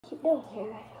you doing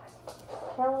here?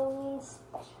 Halloween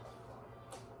special.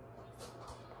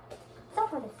 I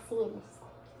don't want to see this.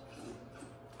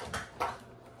 I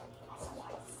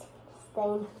don't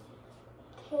want to see this thing.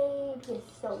 Cage is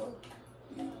so.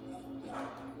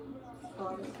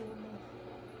 Okay.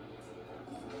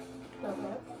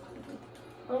 Alright.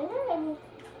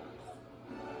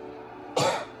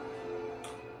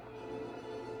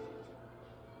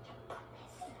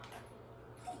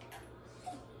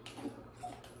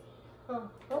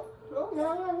 Oh,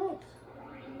 no,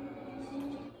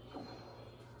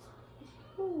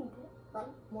 Ooh, like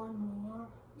one more.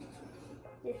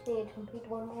 Just need to complete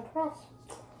one more press.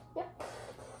 Yep.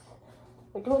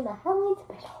 We're doing the Halloween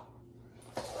special.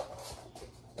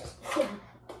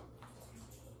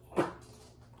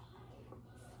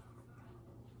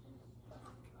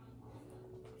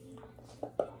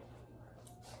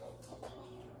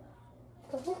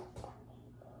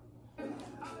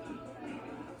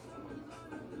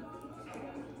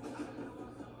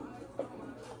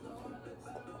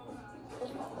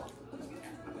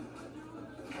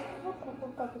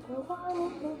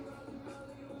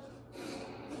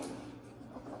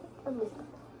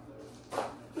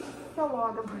 So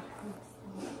long to breathe.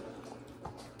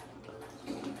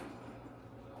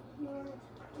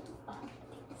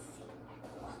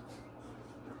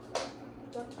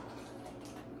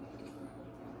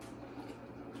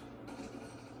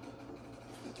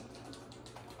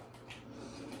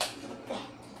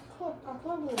 I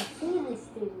can't even see this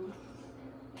thing.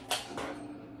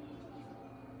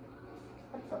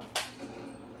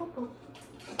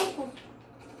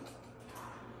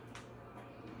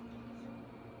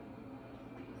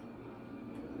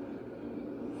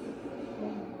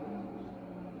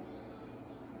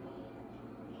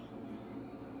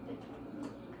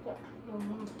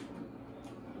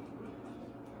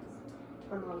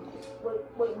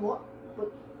 Wait, what?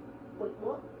 Wait,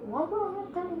 what? Why do I have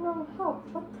 39 health?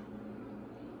 What?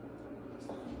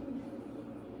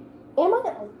 Am I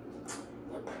gonna?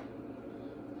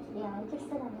 Yeah, I just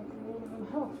said I had 39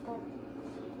 health, but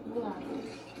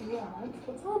yeah,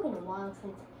 it's all been a while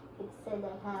since it said I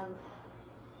have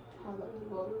a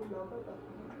low number, but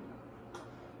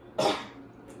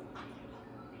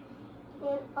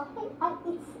and it's exactly how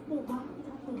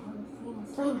it's been the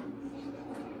same.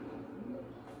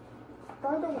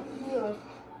 Start over here.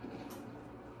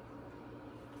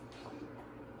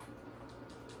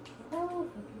 Over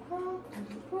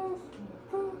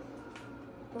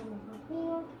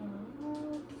here,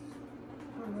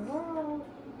 turn around,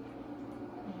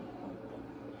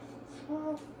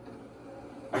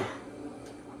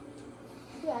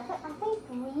 yeah, I think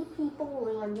 3 people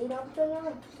landed up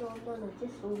there, so I'm gonna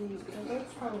just leave because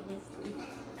it's kind of risky.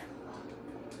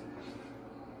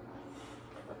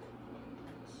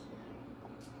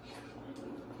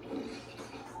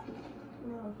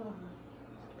 No, go on.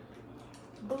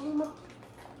 Boom.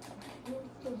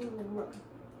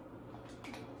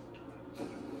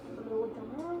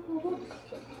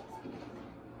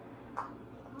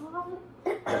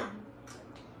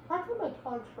 After my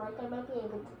charge strike, I might be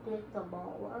able to get the ball.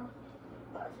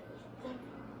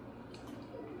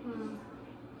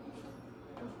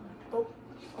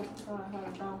 So I had a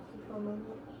bouncy for a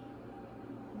minute.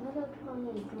 Another trying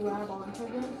to grab onto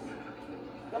this.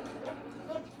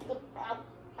 Yep,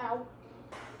 ow.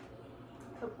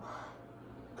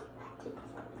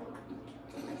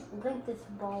 I think this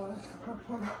ball is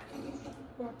broken.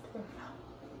 Yep, there.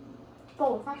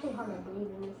 Oh, it's actually hard to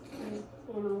breathe in this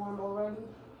in warm already.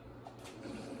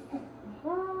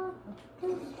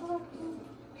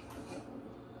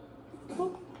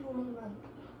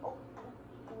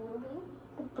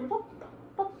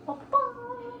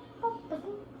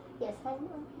 Yes, I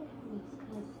know these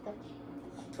kind of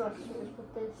structures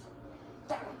with this.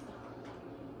 I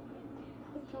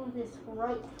do this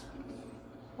right.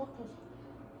 What is it?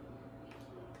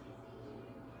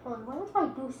 Hold on, what if I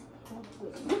do something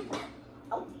with it?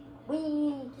 Oh,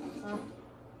 wee!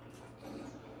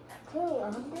 Okay,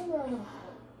 I'm gonna.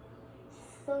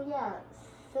 So yeah,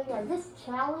 this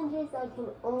challenge is I can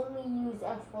only use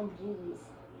SMGs.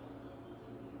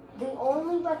 The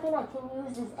only weapon I can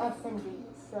use is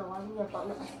SMGs, so I need a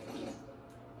bonus.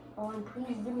 Oh, and please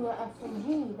give me an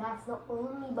SMG. That's the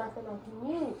only weapon I can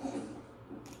use.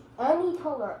 Any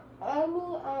color,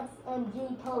 any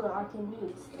SMG color I can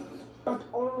use, but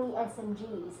only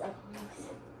SMGs I can use.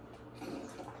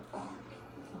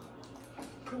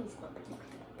 Please,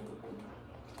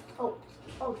 oh,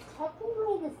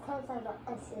 technically this counts as an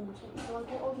SMG, so I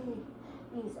can only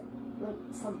use it, like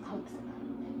some types of it.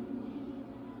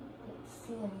 Let's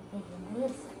see anything in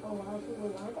this. Oh,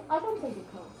 I don't think it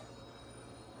counts.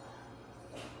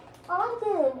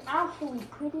 actually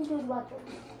pretty good weapons.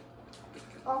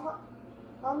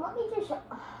 Let me just show.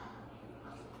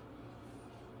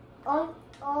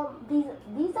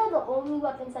 These are the only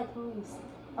weapons I can use.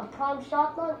 A prime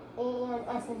shotgun and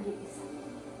SMGs.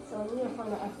 So I need to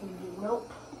find an SMG.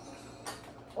 Nope.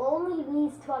 Only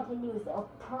these two I can use. A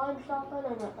prime shotgun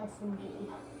and an SMG.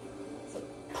 So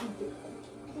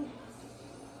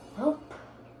nope.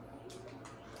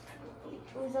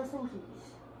 Where's SMGs?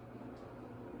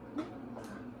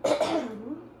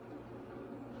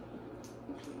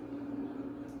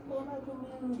 And I can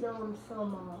use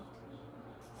some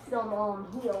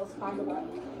heals, by the way.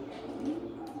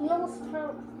 Heals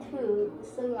count too,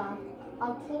 so yeah, I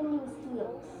can use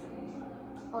heals.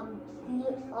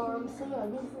 So yeah,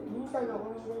 these are the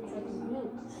only things I can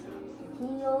use.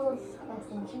 Heals,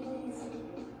 SMGs,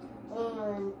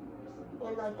 and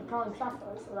like the prime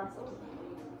shotgun, so that's all.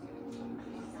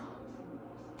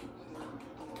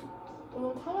 And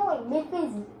kind of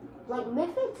like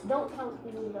mythics don't count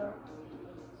either.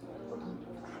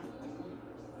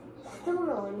 Still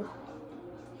annoying.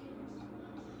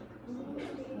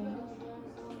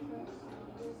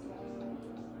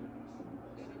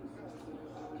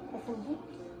 SMG?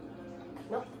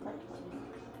 Nope.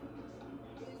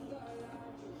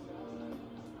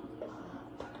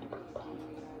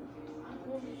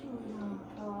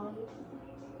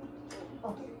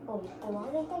 I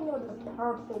think I know the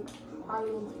perfect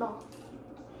hiding spot.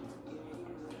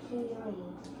 Here.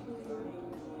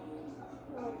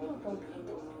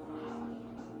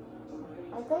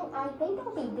 I think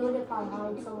it'll be good if I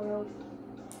hide somewhere.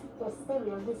 Yes, there we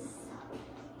go. This.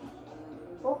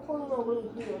 Hopefully no way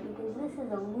here, because this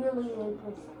is a really good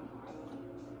place.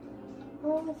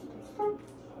 Oh, let's just start.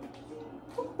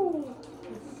 Woohoo!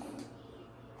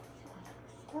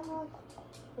 Start.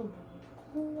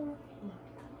 Here.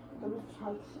 Let me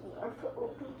try here for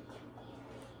open.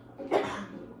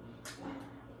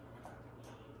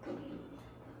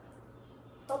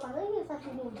 Oh, I think it's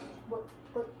actually what,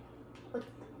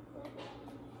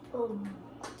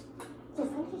 yes,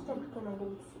 I just don't pretend I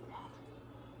didn't see that.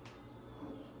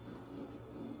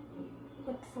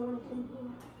 Excellent thing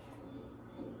here.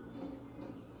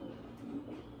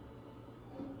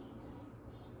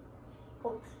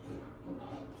 Oops.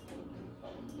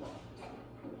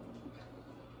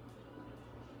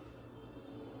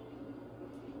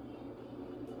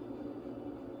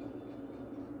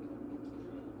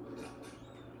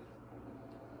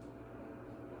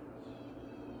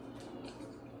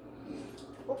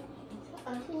 I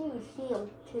can use shield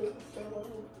too, so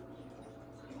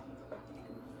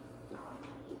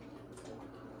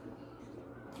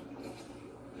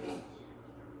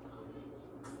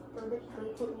bit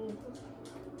frequently.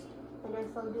 I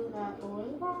guess I'll do that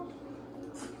later.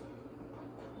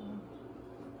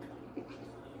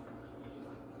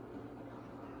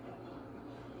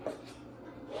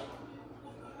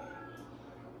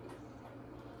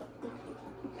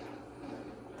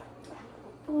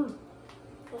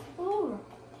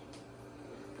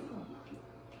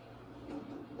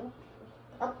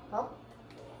 Up.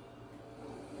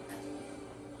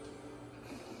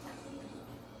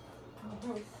 Oh,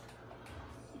 nice.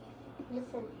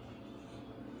 Listen.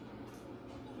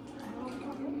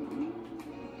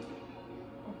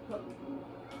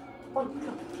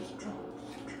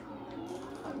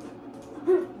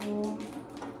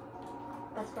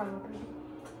 That's wrong.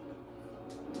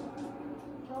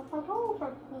 So if I go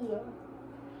over here,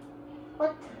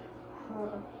 what?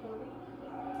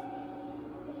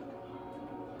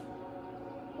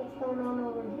 What's going on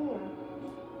over here?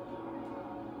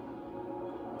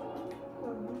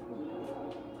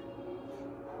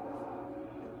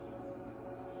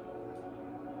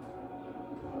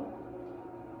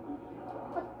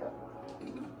 What the?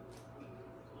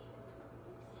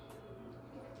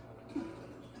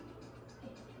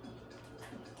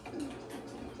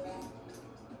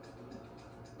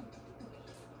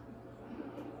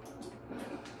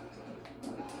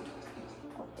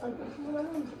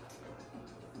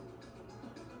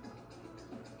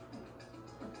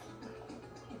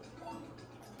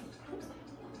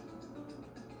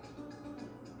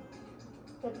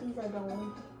 But these are the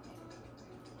ones.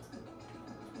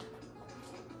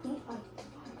 These are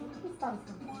some.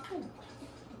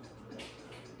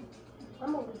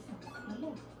 I'm always some.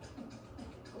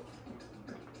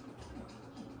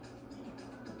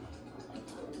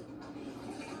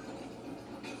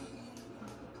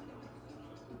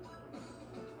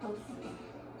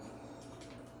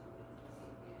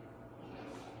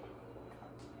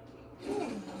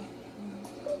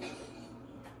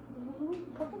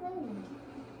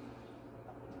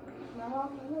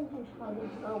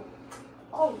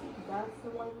 Oh, that's the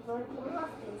one word from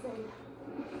last season.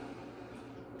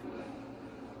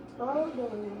 Oh,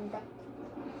 then that.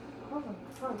 Oh my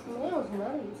god, Snail's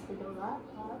never used to do that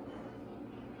part.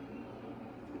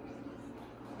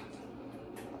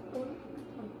 I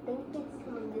think it's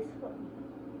on this one.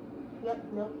 Yep,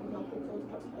 nope, it's on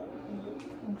top there.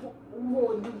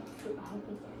 Whoa, dude,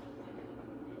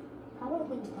 how do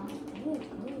we die?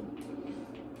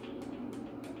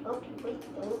 Oh, wait,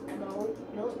 no.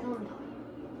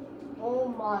 Oh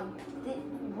my, this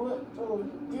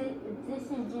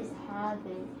is just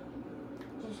habit.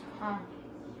 Just habit.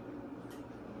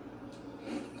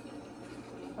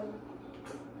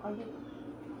 Are you?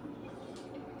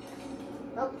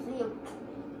 Nope, see you.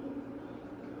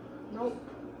 Nope.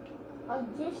 I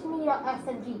just need a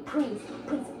SMG, please.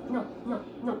 No. I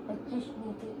just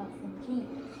need the SMG.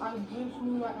 I just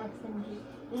need a SMG.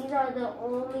 These are the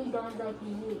only guns I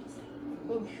can use.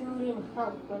 In shooting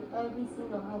help, but every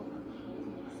single help.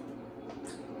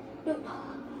 Dude.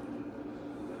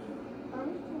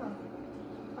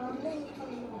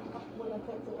 Wait, I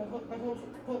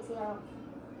can't see out.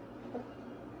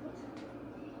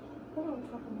 What am I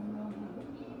talking about?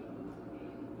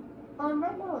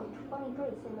 Right now I'm 20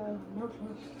 plates and no.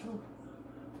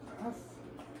 Press.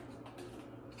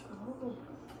 Oh.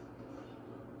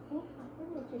 I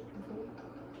think I just did.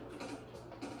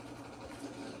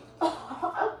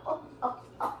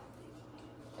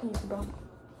 Easy, bro.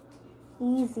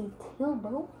 Easy kill,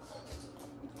 bro.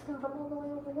 Come from all the way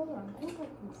over there. I think I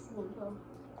can see him, bro.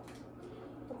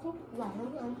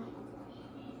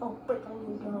 Oh, frick, I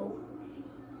need to go.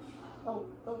 Oh,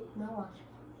 no, watch.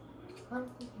 I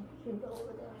think I should go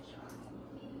over there.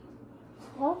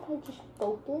 How if I just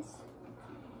focus?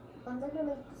 I'm gonna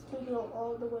make this video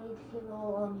all the way to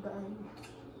the end.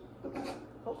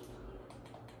 Oh.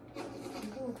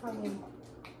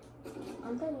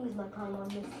 I'm gonna use my time on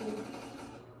this thing.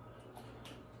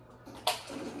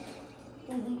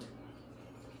 Easy.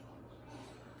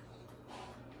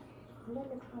 I'm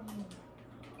gonna try and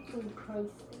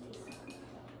replace these.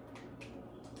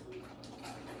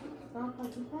 Now if I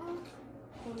do that,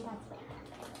 then that's better.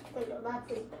 There you go,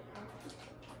 that's it.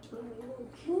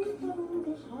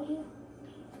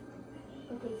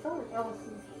 Okay, someone else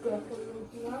is definitely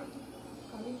here.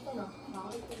 I'm just gonna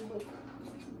hide and wait.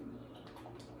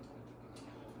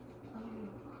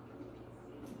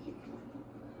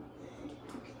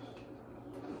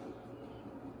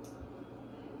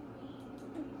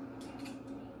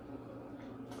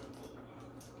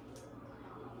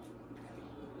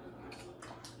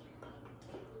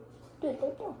 Dude,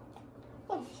 they do.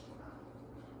 Yes.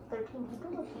 13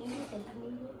 people with me and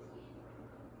comedians.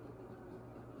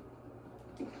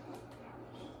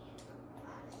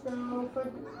 So for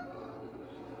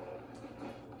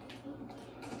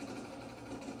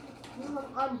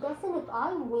I'm guessing if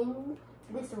I win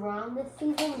this round this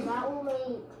season, that will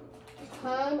make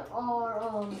 10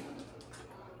 or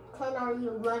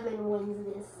 11 wins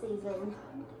this season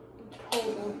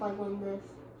total if I win this.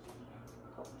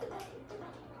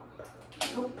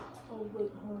 Nope. Oh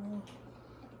wait, hold on.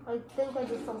 I think I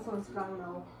just saw someone strong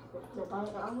now. Nope, I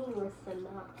need worse than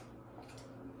that.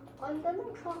 I'm gonna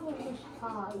try and just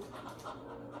hide. I'm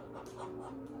just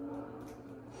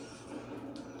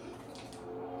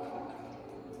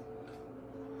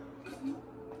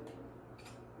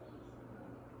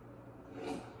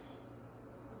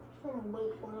gonna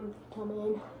wait for him to come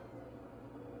in.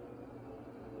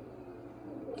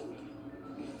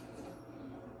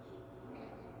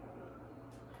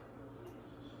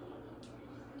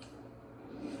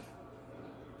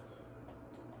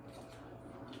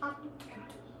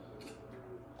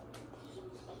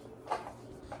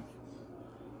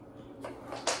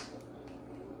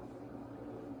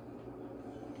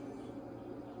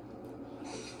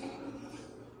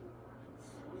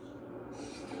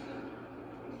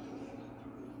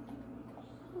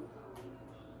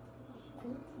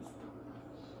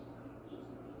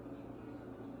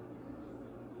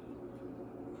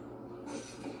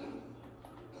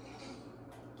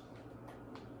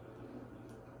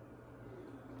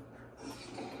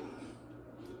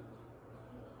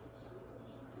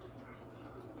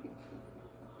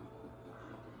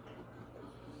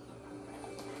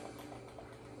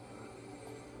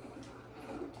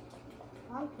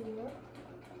 I hear it.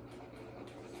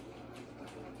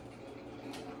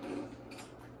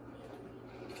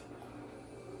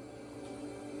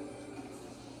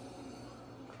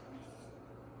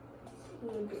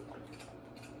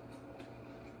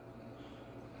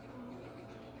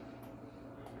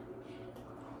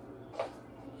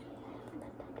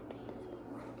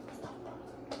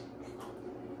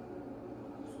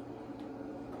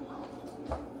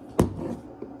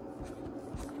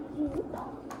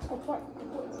 can't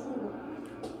see it.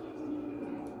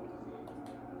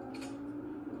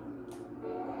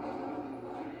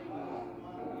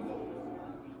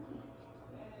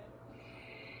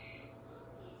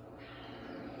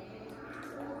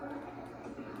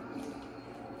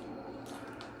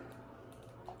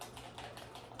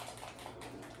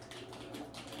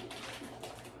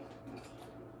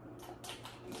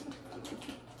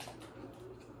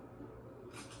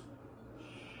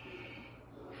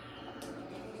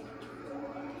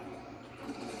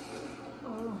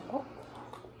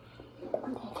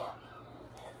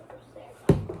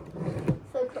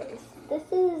 So close. This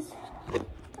is.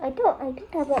 I don't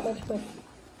have that much.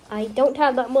 I don't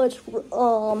have that much.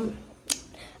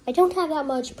 I don't have that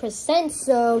much percent.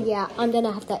 So yeah, I'm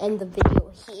gonna have to end the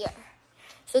video here.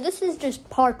 So this is just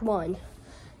part 1.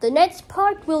 The next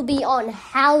part will be on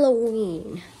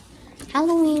Halloween.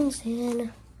 Halloween's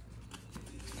in.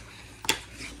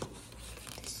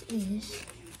 This is.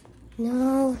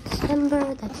 No,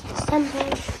 December, that's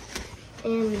December.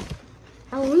 And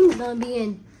Halloween's gonna be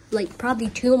in like probably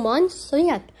 2 months. So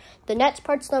yeah, the next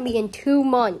part's gonna be in 2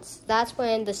 months. That's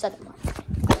when the second part.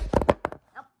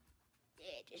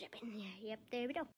 Yep, there we go.